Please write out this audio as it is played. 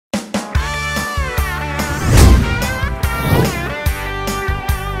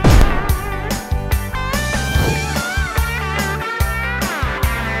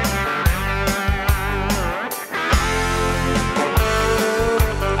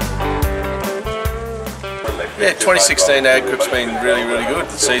Yeah, 2016 AgQuip's been really good.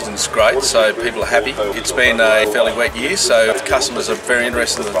 The season's great, so people are happy. It's been a fairly wet year, so the customers are very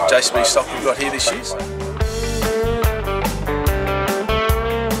interested in the JCB stock we've got here this year.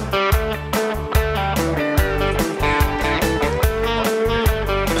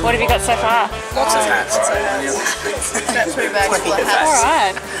 What have you got so far? Lots of hats. About 3 bags full of hats.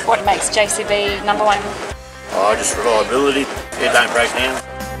 Alright. What makes JCB #1? Oh, just reliability. It don't break down.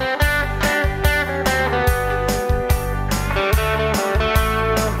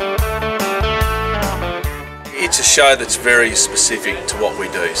 It's a show that's very specific to what we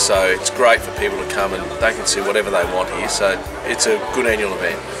do, so it's great for people to come and they can see whatever they want here, so it's a good annual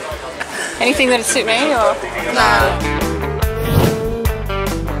event. Anything that'd suit me or? No.